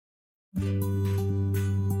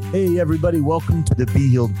Hey, everybody. Welcome to the Be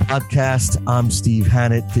Healed podcast. I'm Steve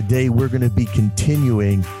Hannett. Today, we're going to be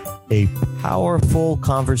continuing a powerful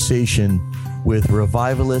conversation with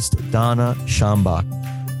revivalist Donna Schambach.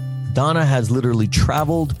 Donna has literally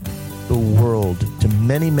traveled the world to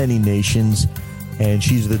many, many nations, and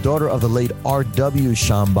she's the daughter of the late R.W.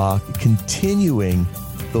 Schambach, continuing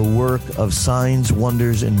the work of signs,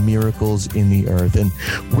 wonders, and miracles in the earth. And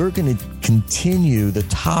we're going to continue the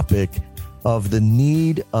topic of the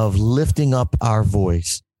need of lifting up our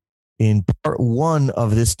voice. In part one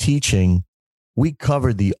of this teaching, we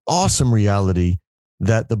covered the awesome reality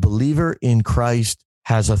that the believer in Christ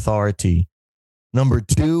has authority. Number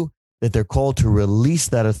two, that they're called to release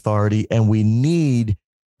that authority, and we need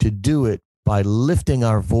to do it by lifting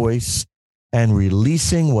our voice and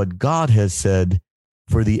releasing what God has said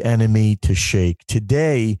for the enemy to shake.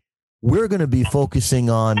 Today, we're going to be focusing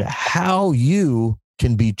on how you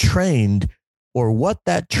can be trained, or what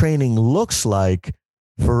that training looks like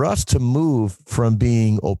for us to move from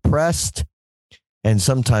being oppressed and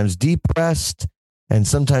sometimes depressed and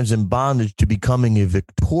sometimes in bondage to becoming a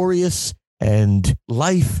victorious and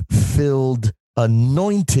life-filled,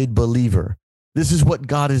 anointed believer. This is what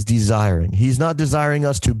God is desiring. He's not desiring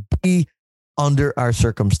us to be under our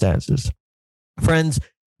circumstances. Friends,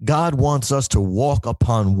 God wants us to walk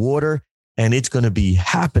upon water, and it's going to be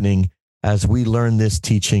happening as we learn this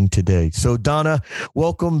teaching today. So, Donna,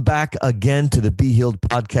 welcome back again to the Be Healed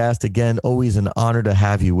podcast. Again, always an honor to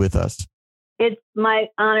have you with us. It's my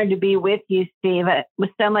honor to be with you, Steve. It was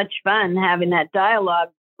so much fun having that dialogue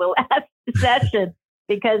the last session,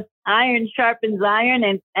 because iron sharpens iron,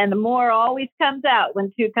 and the more always comes out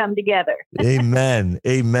when two come together. Amen.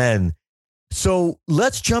 Amen. So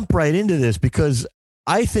let's jump right into this, because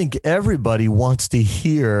I think everybody wants to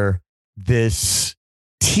hear this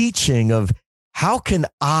teaching of how can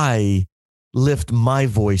I lift my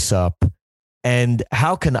voice up, and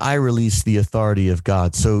how can I release the authority of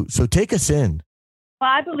God? So take us in. Well,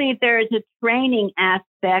 I believe there is a training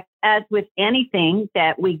aspect, as with anything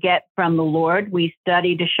that we get from the Lord. We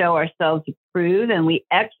study to show ourselves approved, and we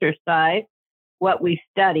exercise what we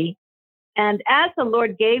study. And as the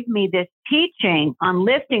Lord gave me this teaching on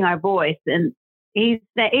lifting our voice, and he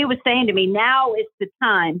was saying to me, now is the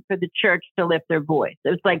time for the church to lift their voice. It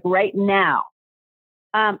was like right now.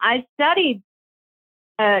 I studied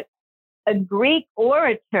a Greek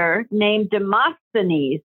orator named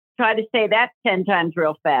Demosthenes. Try to say that 10 times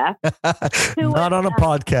real fast. Not on a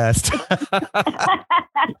podcast.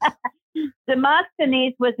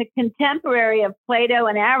 Demosthenes was a contemporary of Plato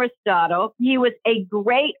and Aristotle. He was a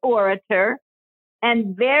great orator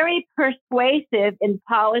and very persuasive in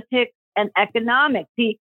politics and economics.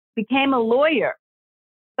 He became a lawyer,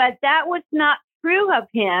 but that was not true of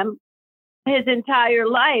him his entire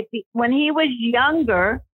life. When he was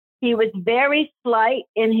younger, he was very slight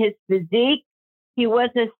in his physique. He was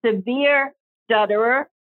a severe stutterer.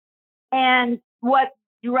 And what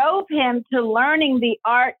drove him to learning the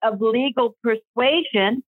art of legal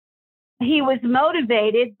persuasion, he was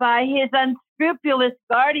motivated by his unscrupulous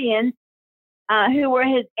guardians, who were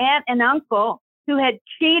his aunt and uncle, who had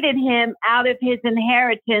cheated him out of his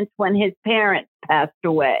inheritance when his parents passed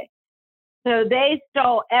away. So they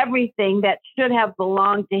stole everything that should have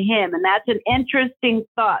belonged to him. And that's an interesting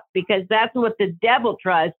thought, because that's what the devil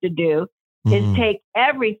tries to do, is take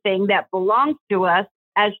everything that belongs to us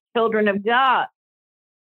as children of God.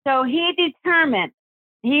 So he determined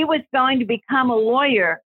he was going to become a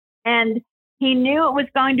lawyer, and he knew it was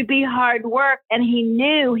going to be hard work, and he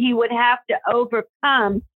knew he would have to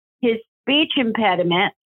overcome his speech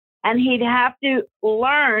impediment, and he'd have to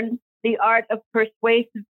learn the art of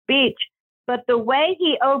persuasive speech. But the way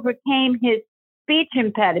he overcame his speech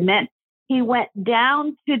impediment, he went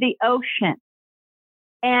down to the ocean,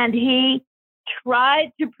 and he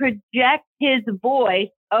tried to project his voice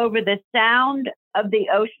over the sound of the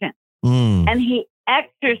ocean. And he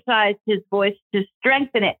exercised his voice to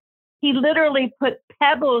strengthen it. He literally put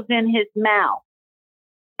pebbles in his mouth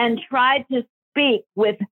and tried to speak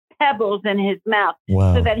with pebbles in his mouth.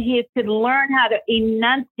 Wow. So that he could learn how to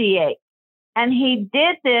enunciate. And he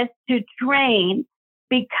did this to train,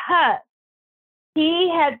 because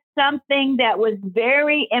he had something that was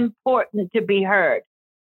very important to be heard.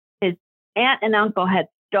 His aunt and uncle had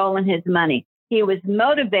stolen his money. He was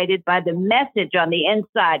motivated by the message on the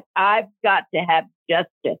inside, I've got to have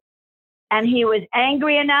justice. And he was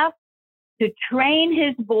angry enough to train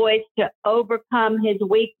his voice to overcome his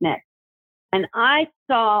weakness. And I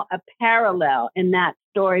saw a parallel in that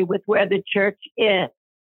story with where the church is.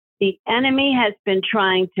 The enemy has been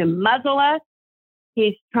trying to muzzle us.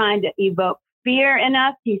 He's trying to evoke fear in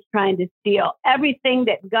us. He's trying to steal everything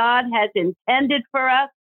that God has intended for us.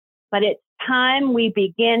 But it's time we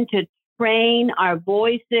begin to train our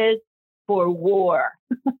voices for war,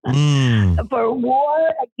 for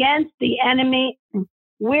war against the enemy.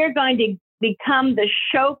 We're going to become the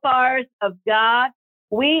shofars of God.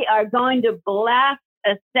 We are going to blast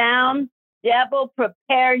a sound. Devil,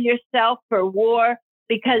 prepare yourself for war,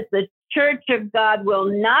 because the church of God will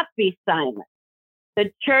not be silent.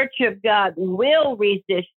 The church of God will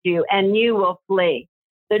resist you and you will flee.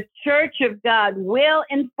 The church of God will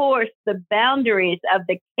enforce the boundaries of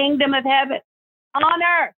the kingdom of heaven on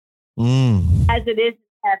earth as it is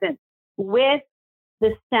in heaven, with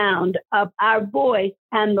the sound of our voice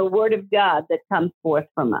and the word of God that comes forth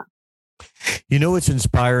from us. You know what's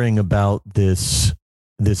inspiring about this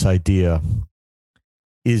idea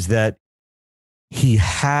is that he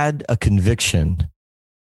had a conviction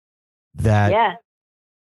that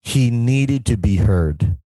he needed to be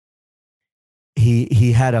heard.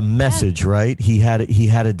 He had a message, right? He had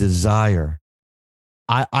a desire.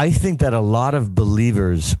 I think that a lot of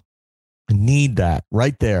believers need that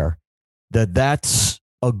right there. That's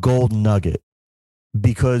a gold nugget,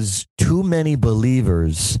 because too many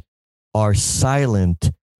believers are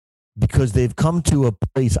silent because they've come to a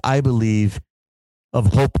place, I believe,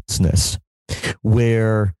 of hopelessness,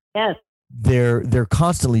 where they're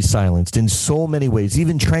constantly silenced in so many ways,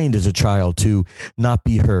 even trained as a child to not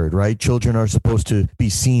be heard, right? Children are supposed to be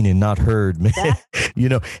seen and not heard, you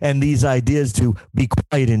know, and these ideas to be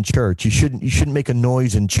quiet in church. You shouldn't make a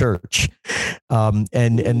noise in church. And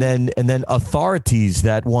then authorities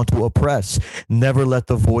that want to oppress, never let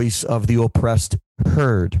the voice of the oppressed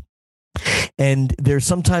heard. And there's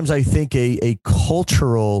sometimes, I think, a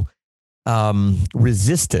cultural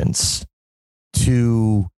resistance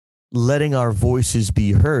to letting our voices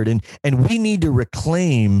be heard. And we need to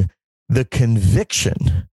reclaim the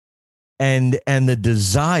conviction and the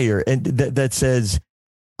desire and that says,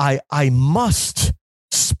 I must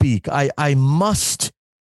speak. I must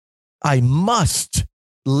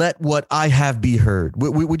let what I have be heard.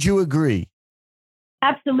 Would you agree?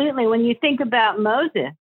 Absolutely. When you think about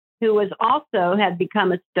Moses, who had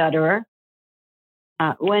become a stutterer,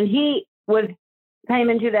 when he came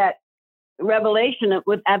into that revelation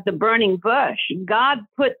at the burning bush, God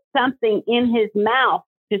put something in his mouth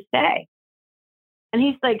to say. And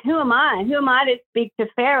he's like, who am I? Who am I to speak to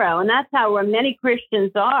Pharaoh? And that's how many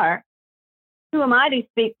Christians are. Who am I to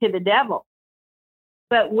speak to the devil?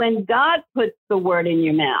 But when God puts the word in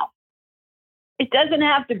your mouth, it doesn't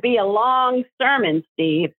have to be a long sermon,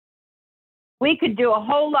 Steve. We could do a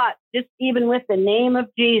whole lot just even with the name of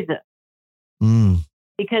Jesus.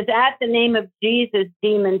 Because at the name of Jesus,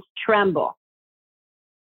 demons tremble.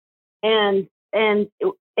 And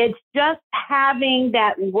it's just having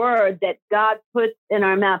that word that God puts in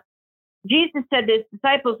our mouth. Jesus said to his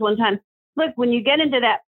disciples one time, look, when you get into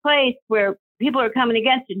that place where people are coming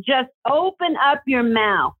against you, just open up your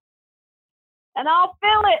mouth and I'll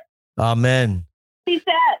fill it. Amen. He's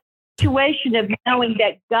that situation of knowing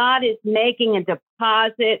that God is making a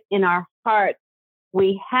deposit in our hearts.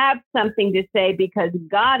 We have something to say because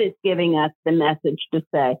God is giving us the message to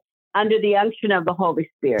say under the unction of the Holy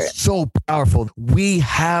Spirit. So powerful. We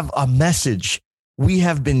have a message. We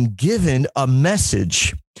have been given a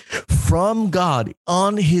message from God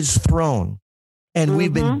on his throne. And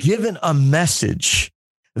we've been given a message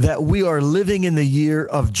that we are living in the year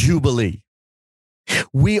of Jubilee.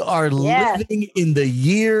 We are living in the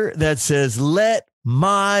year that says, let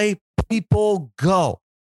my people go.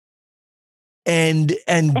 And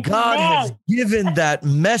God has given that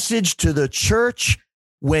message to the church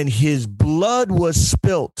when his blood was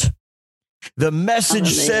spilt. The message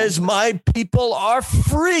says, my people are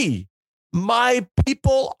free. My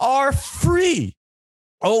people are free.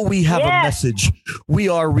 Oh, we have a message. We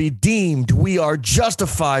are redeemed. We are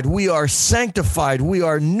justified. We are sanctified. We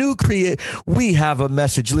are new created. We have a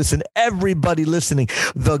message. Listen, everybody listening,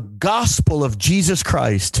 the gospel of Jesus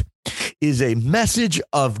Christ is a message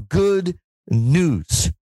of good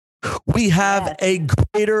news. We have a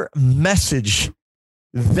greater message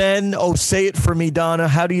than, say it for me, Donna.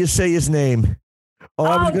 How do you say his name?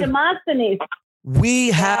 Demosthenes. We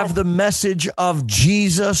have the message of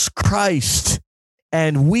Jesus Christ,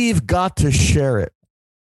 and we've got to share it.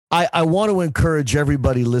 I want to encourage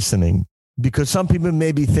everybody listening, because some people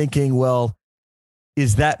may be thinking, well,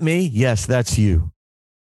 is that me? Yes, that's you.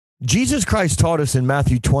 Jesus Christ taught us in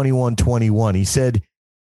Matthew 21:21. He said,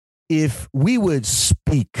 if we would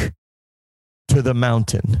speak to the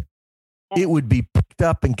mountain, it would be picked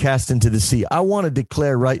up and cast into the sea. I want to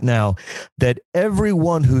declare right now that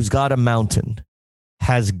everyone who's got a mountain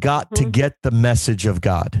has got to get the message of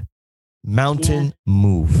God. Mountain,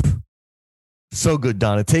 move. So good,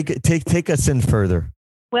 Donna. Take us in further.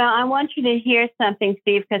 Well, I want you to hear something,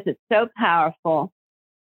 Steve, because it's so powerful.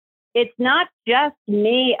 It's not just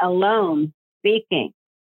me alone speaking.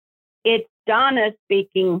 It's Donna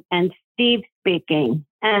speaking and Steve speaking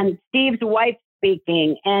and Steve's wife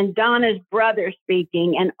speaking and Donna's brother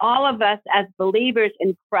speaking and all of us as believers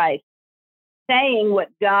in Christ saying what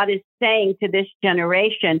God is saying to this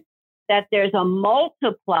generation, that there's a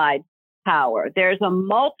multiplied power. There's a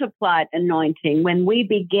multiplied anointing when we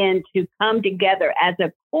begin to come together as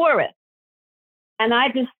a chorus. And I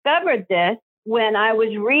discovered this when I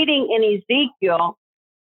was reading in Ezekiel.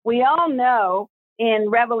 We all know in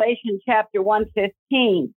Revelation chapter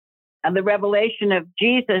 115, the revelation of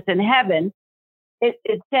Jesus in heaven, it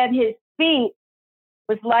said his feet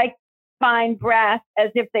was like fine brass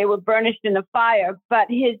as if they were burnished in a fire, but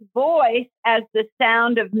his voice as the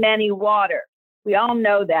sound of many waters. We all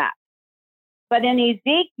know that. But in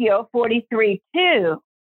Ezekiel 43:2,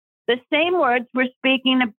 the same words were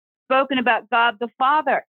spoken about God the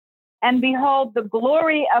Father. And behold, the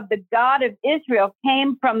glory of the God of Israel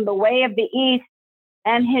came from the way of the east,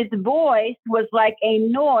 and his voice was like a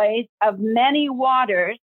noise of many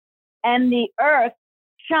waters, and the earth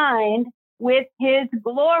shined with his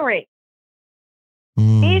glory.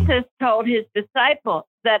 Jesus told his disciples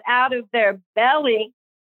that out of their belly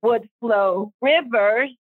would flow rivers,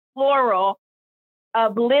 plural,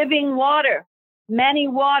 of living water, many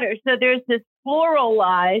waters. So there's this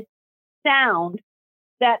pluralized sound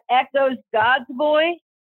that echoes God's voice,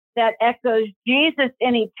 that echoes Jesus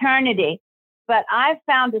in eternity. But I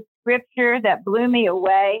found a scripture that blew me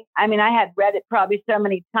away. I mean, I had read it probably so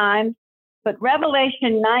many times, but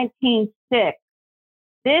Revelation 19:6,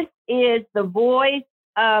 this is the voice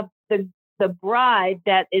of the bride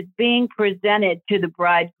that is being presented to the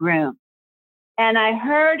bridegroom. And I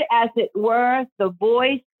heard, as it were, the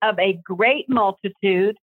voice of a great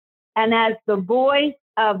multitude, and as the voice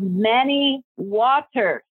of many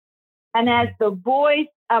waters, and as the voice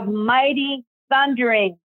of mighty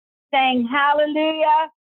thundering, saying, Hallelujah,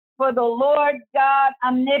 for the Lord God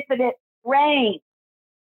omnipotent reigns.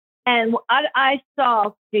 And what I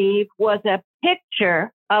saw, Steve, was a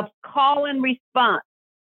picture of call and response,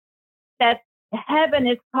 that heaven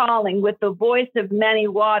is calling with the voice of many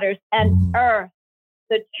waters, and earth,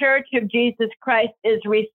 the church of Jesus Christ, is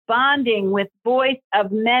responding with voice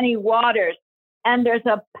of many waters. And there's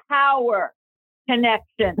a power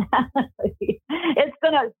connection. It's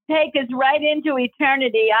going to take us right into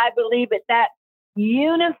eternity. I believe it. That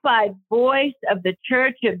unified voice of the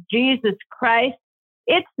church of Jesus Christ.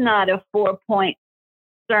 It's not a 4-point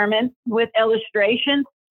sermon with illustrations.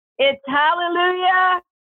 It's hallelujah,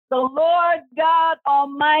 the Lord God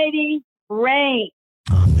Almighty reigns.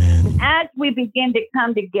 Amen. As we begin to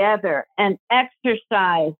come together and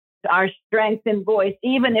exercise our strength and voice,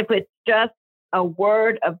 even if it's just a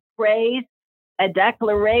word of praise, a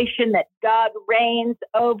declaration that God reigns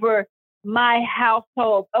over my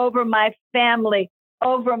household, over my family,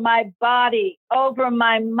 over my body, over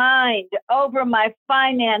my mind, over my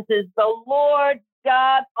finances, the Lord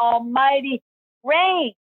God Almighty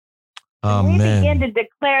reigns. Amen. We begin to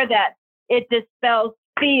declare that, it dispels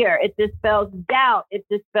fear, it dispels doubt, it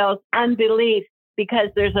dispels unbelief, because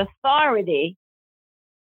there's authority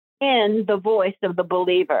in the voice of the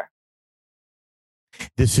believer.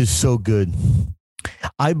 This is so good.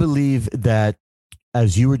 I believe that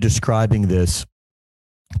as you were describing this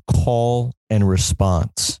call and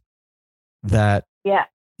response, that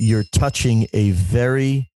you're touching a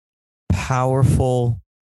very powerful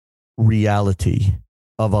reality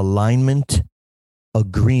of alignment,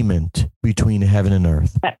 agreement between heaven and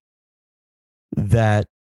earth. That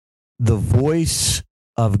the voice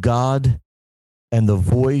of God and the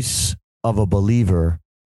voice of a believer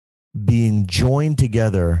being joined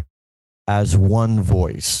together as one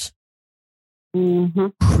voice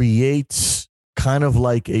creates kind of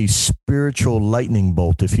like a spiritual lightning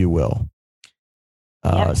bolt, if you will.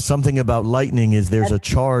 Something about lightning is there's a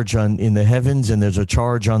charge in the heavens and there's a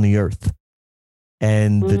charge on the earth.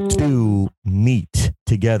 And the two meet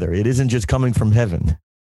together. It isn't just coming from heaven.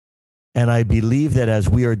 And I believe that as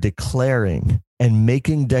we are declaring and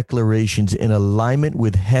making declarations in alignment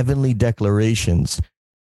with heavenly declarations,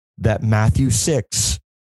 that Matthew 6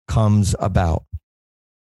 comes about.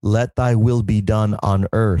 Let thy will be done on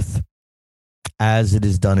earth as it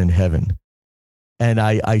is done in heaven. And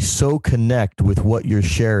I so connect with what you're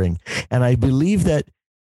sharing. And I believe that,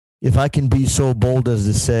 if I can be so bold as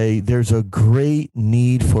to say, there's a great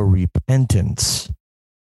need for repentance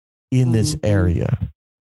in this area.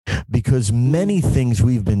 because many things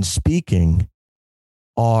we've been speaking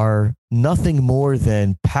are nothing more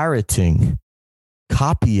than parroting,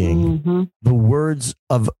 copying the words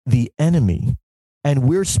of the enemy. And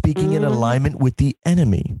we're speaking in alignment with the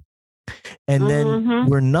enemy. And then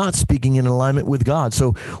we're not speaking in alignment with God.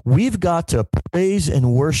 So we've got to praise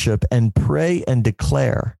and worship and pray and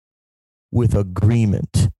declare with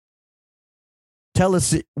agreement. Tell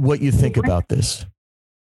us what you think about this.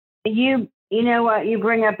 You know what? You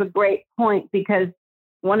bring up a great point, because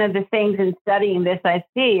one of the things in studying this I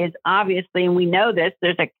see is, obviously, and we know this,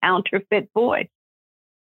 there's a counterfeit voice.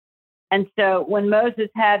 And so when Moses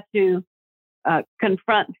had to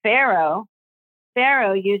confront Pharaoh,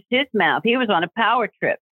 Pharaoh used his mouth. He was on a power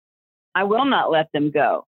trip. I will not let them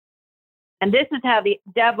go. And this is how the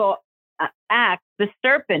devil acts. The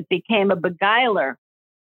serpent became a beguiler.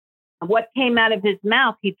 What came out of his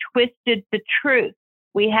mouth, he twisted the truth.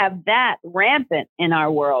 We have that rampant in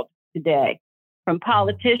our world today, from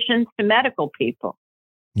politicians to medical people.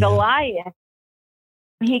 Yeah. Goliath,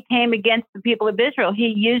 he came against the people of Israel. He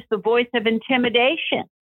used the voice of intimidation,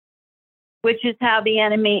 which is how the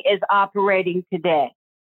enemy is operating today.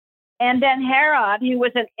 And then Herod, he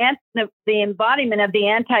was the embodiment of the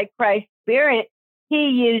Antichrist spirit. He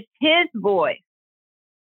used his voice.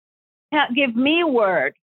 Give me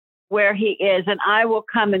word where he is, and I will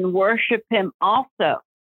come and worship him also.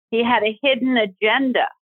 He had a hidden agenda.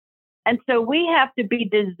 And so we have to be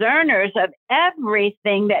discerners of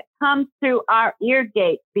everything that comes through our ear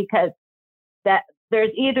gates, because that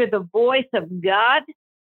there's either the voice of God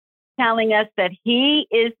telling us that he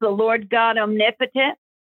is the Lord God omnipotent.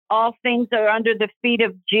 All things are under the feet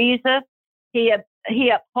of Jesus. He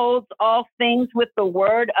upholds all things with the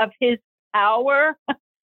word of his power.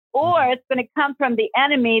 Or it's going to come from the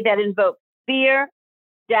enemy that invokes fear,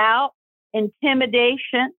 doubt,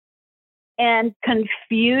 intimidation, and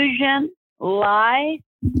confusion, lies.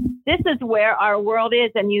 This is where our world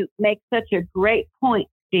is. And you make such a great point,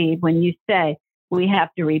 Steve, when you say we have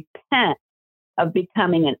to repent of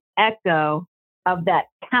becoming an echo of that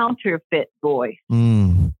counterfeit voice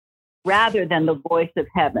rather than the voice of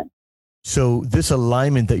heaven. So this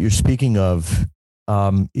alignment that you're speaking of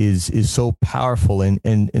is so powerful,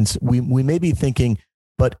 and we may be thinking,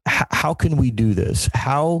 but how can we do this?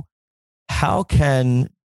 How can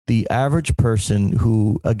the average person,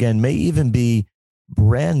 who again may even be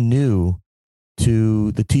brand new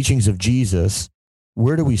to the teachings of Jesus,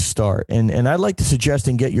 where do we start? And I'd like to suggest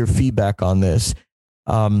and get your feedback on this.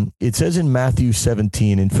 It says in Matthew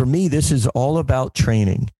 17, and for me this is all about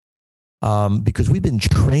training, because we've been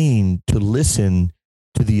trained to listen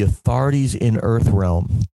to the authorities in earth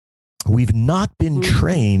realm. We've not been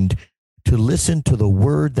trained to listen to the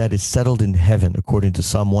word that is settled in heaven, according to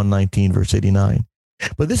Psalm 119, verse 89.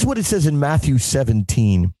 But this is what it says in Matthew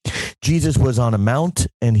 17. Jesus was on a mount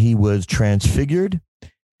and he was transfigured,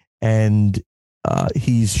 and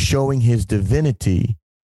he's showing his divinity.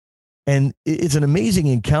 And it's an amazing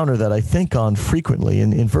encounter that I think on frequently.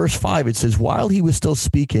 In verse 5, it says, while he was still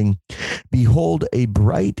speaking, behold, a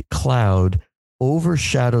bright cloud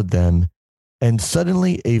overshadowed them, and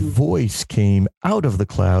suddenly a voice came out of the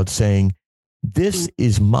cloud saying, this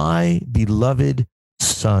is my beloved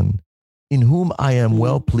Son, in whom I am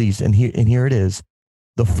well pleased. And here it is.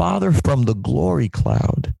 The Father from the glory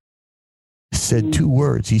cloud said two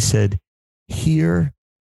words. He said, hear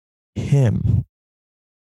him.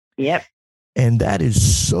 Yep. And that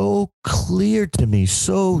is so clear to me,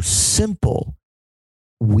 so simple.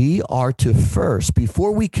 We are to first,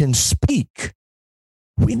 before we can speak,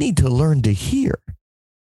 we need to learn to hear.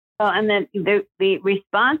 Well, and then the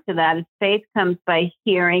response to that is faith comes by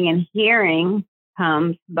hearing, and hearing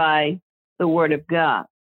comes by the word of God.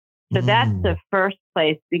 So that's the first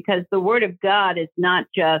place, because the word of God is not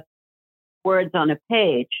just words on a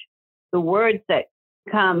page. The words that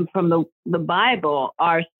come from the Bible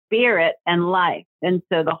are spirit and life. And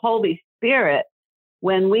so the Holy Spirit,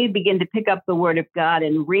 when we begin to pick up the word of God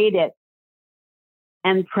and read it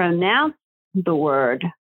and pronounce the word,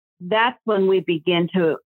 that's when we begin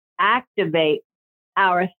to activate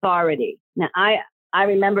our authority. Now, I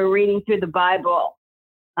remember reading through the Bible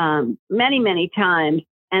many, many times.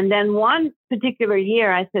 And then one particular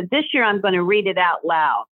year, I said, this year I'm going to read it out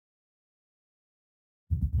loud.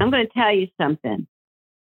 I'm going to tell you something.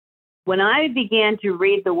 When I began to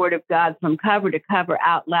read the Word of God from cover to cover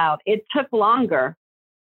out loud, it took longer,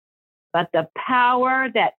 but the power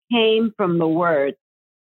that came from the words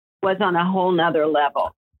was on a whole nother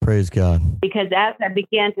level. Praise God. Because as I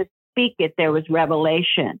began to speak it, there was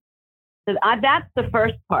revelation. So that's the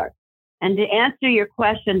first part. And to answer your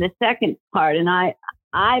question, the second part, and I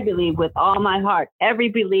I believe with all my heart, every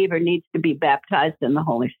believer needs to be baptized in the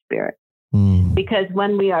Holy Spirit. Because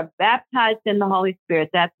when we are baptized in the Holy Spirit,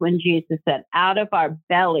 that's when Jesus said, out of our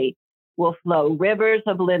belly will flow rivers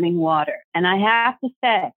of living water. And I have to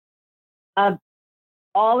say, of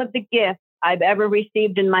all of the gifts I've ever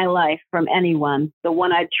received in my life from anyone, the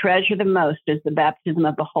one I treasure the most is the baptism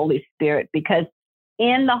of the Holy Spirit. Because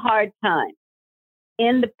in the hard time,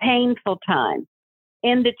 in the painful time,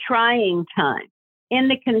 in the trying time, in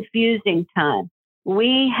the confusing time,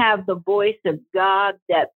 we have the voice of God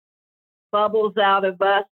that bubbles out of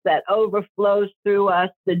us, that overflows through us,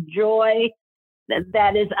 the joy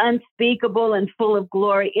that is unspeakable and full of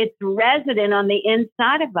glory. It's resident on the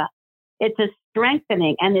inside of us. It's a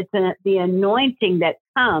strengthening, and it's the anointing that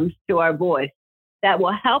comes to our voice that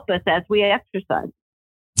will help us as we exercise.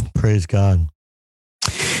 Praise God.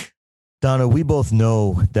 Donna, we both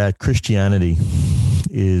know that Christianity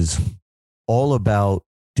is all about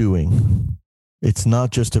doing. It's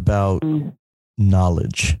not just about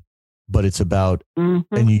knowledge, but it's about, and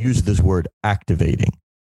you use this word, activating.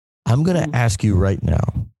 I'm going to ask you right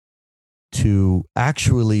now to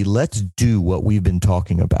actually, let's do what we've been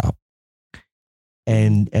talking about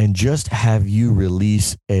and just have you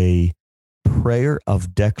release a prayer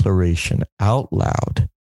of declaration out loud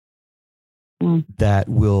that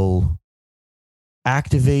will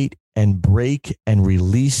activate and break and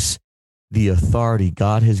release the authority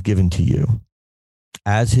God has given to you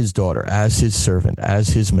as his daughter, as his servant, as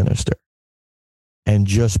his minister, and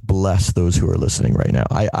just bless those who are listening right now.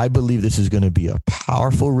 I believe this is going to be a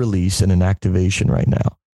powerful release and an activation right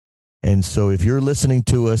now. And so if you're listening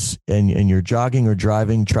to us and you're jogging or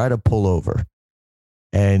driving, try to pull over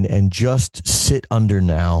and just sit under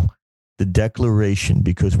now the declaration,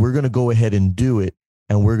 because we're going to go ahead and do it,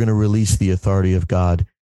 and we're going to release the authority of God,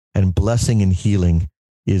 and blessing and healing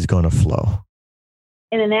is going to flow.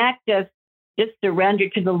 In an act of just surrender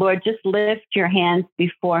to the Lord, just lift your hands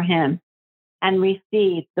before him and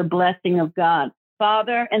receive the blessing of God.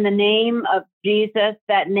 Father, in the name of Jesus,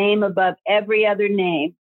 that name above every other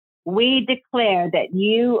name, we declare that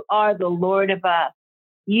you are the Lord of us.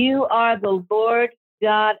 You are the Lord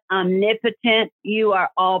God omnipotent. You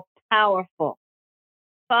are all powerful.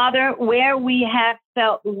 Father, where we have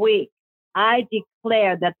felt weak, I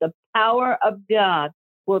declare that the power of God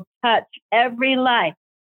will touch every life,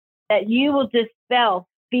 that you will dispel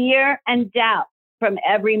fear and doubt from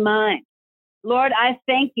every mind. Lord, I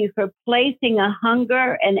thank you for placing a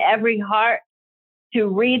hunger in every heart to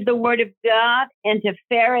read the word of God and to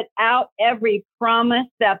ferret out every promise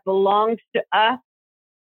that belongs to us.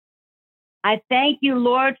 I thank you,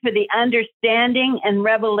 Lord, for the understanding and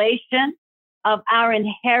revelation of our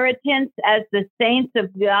inheritance as the saints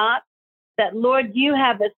of God, that, Lord, you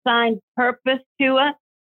have assigned purpose to us.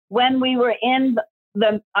 When we were in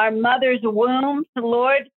our mother's wombs,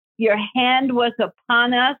 Lord, your hand was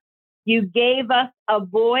upon us. You gave us a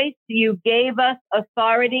voice. You gave us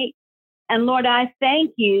authority. And Lord, I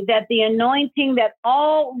thank you that the anointing that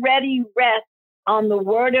already rests on the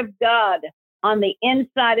word of God on the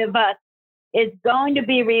inside of us is going to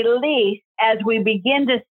be released as we begin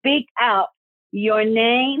to speak out your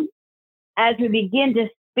name, as we begin to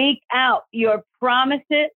speak out your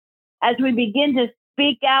promises, as we begin to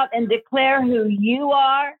speak out and declare who you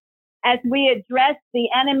are, as we address the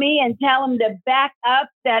enemy and tell him to back up,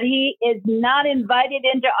 that he is not invited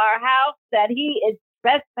into our house, that he is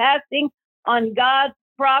trespassing on God's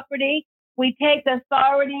property. We take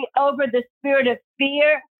authority over the spirit of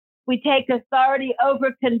fear. We take authority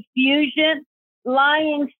over confusion,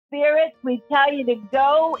 lying spirits. We tell you to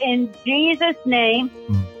go in Jesus' name.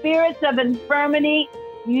 Spirits of infirmity,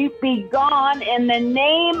 you be gone in the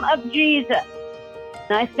name of Jesus.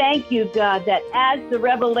 And I thank you, God, that as the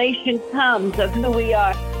revelation comes of who we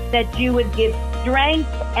are, that you would give strength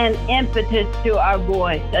and impetus to our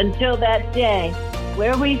voice until that day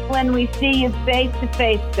where when we see you face to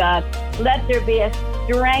face, God, let there be a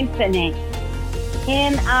strengthening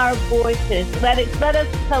in our voices. Let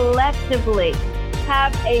us collectively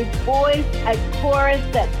have a voice, a chorus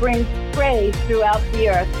that brings praise throughout the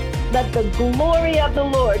earth. Let the glory of the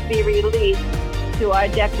Lord be released to our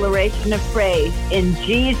declaration of praise in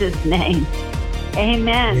Jesus' name.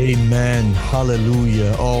 Amen. Amen.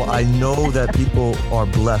 Hallelujah. Oh, I know that people are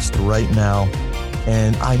blessed right now.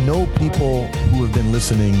 And I know people who have been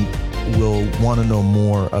listening will want to know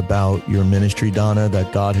more about your ministry, Donna,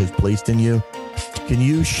 that God has placed in you. Can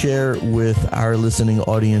you share with our listening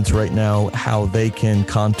audience right now how they can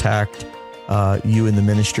contact you in the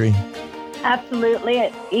ministry? Absolutely.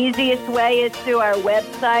 The easiest way is through our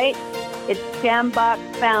website, It's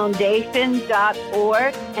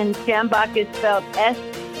Schambach-Foundation.org, and Schambach is spelled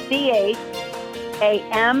Schambach,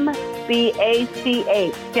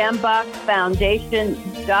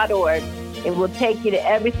 Schambach-Foundation.org. It will take you to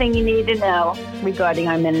everything you need to know regarding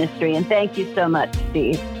our ministry. And thank you so much,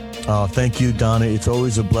 Steve. Thank you, Donna. It's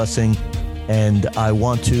always a blessing. And I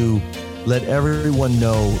want to let everyone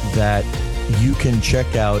know that you can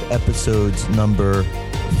check out episodes number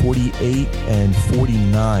 48 and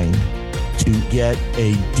 49 to get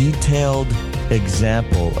a detailed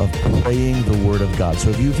example of praying the Word of God. So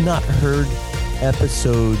if you've not heard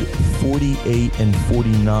episode 48 and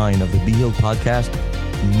 49 of the Be Healed podcast,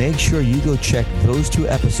 make sure you go check those two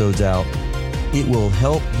episodes out. It will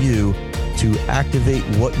help you to activate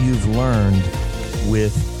what you've learned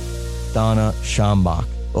with Donna Schambach.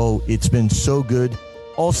 Oh, it's been so good.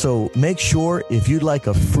 Also, make sure if you'd like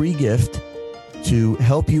a free gift to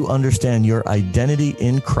help you understand your identity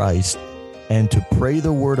in Christ and to pray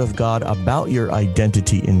the Word of God about your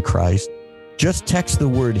identity in Christ, just text the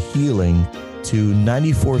word healing to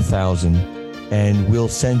 94,000 and we'll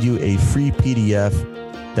send you a free PDF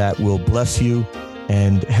that will bless you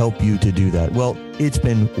and help you to do that. Well, it's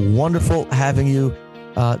been wonderful having you,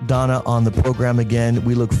 Donna, on the program again.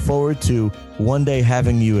 We look forward to one day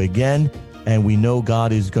having you again, and we know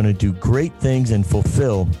God is going to do great things and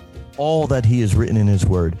fulfill all that He has written in His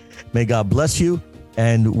Word. May God bless you,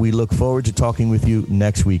 and we look forward to talking with you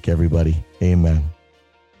next week, everybody. Amen.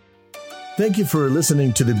 Thank you for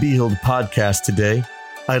listening to the Be Healed podcast today.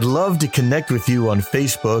 I'd love to connect with you on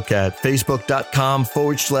Facebook at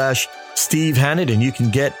facebook.com/Steve Hannett, and you can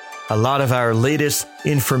get a lot of our latest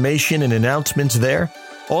information and announcements there.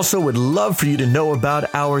 Also, would love for you to know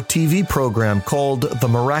about our TV program called The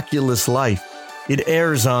Miraculous Life. It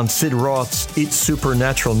airs on Sid Roth's It's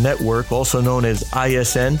Supernatural Network, also known as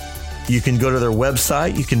ISN. You can go to their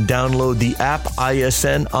website. You can download the app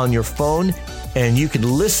ISN on your phone, and you can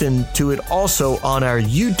listen to it also on our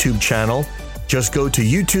YouTube channel. Just go to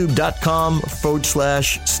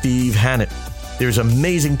youtube.com/Steve Hannett. There's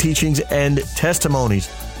amazing teachings and testimonies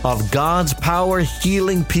of God's power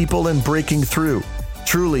healing people and breaking through.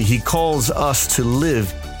 Truly, He calls us to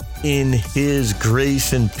live in His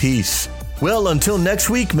grace and peace. Well, until next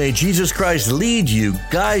week, may Jesus Christ lead you,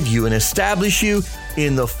 guide you, and establish you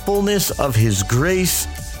in the fullness of His grace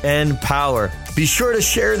and power. Be sure to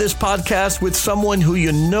share this podcast with someone who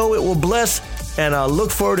you know it will bless, and I'll look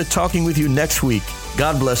forward to talking with you next week.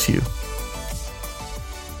 God bless you.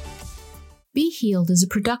 Be Healed is a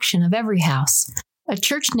production of Every House, a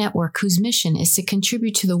church network whose mission is to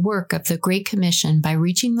contribute to the work of the Great Commission by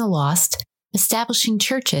reaching the lost, establishing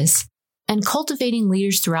churches, and cultivating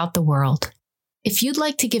leaders throughout the world. If you'd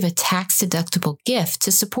like to give a tax-deductible gift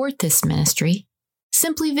to support this ministry,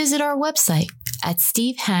 simply visit our website at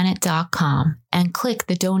stevehannett.com and click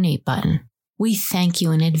the donate button. We thank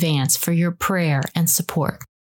you in advance for your prayer and support.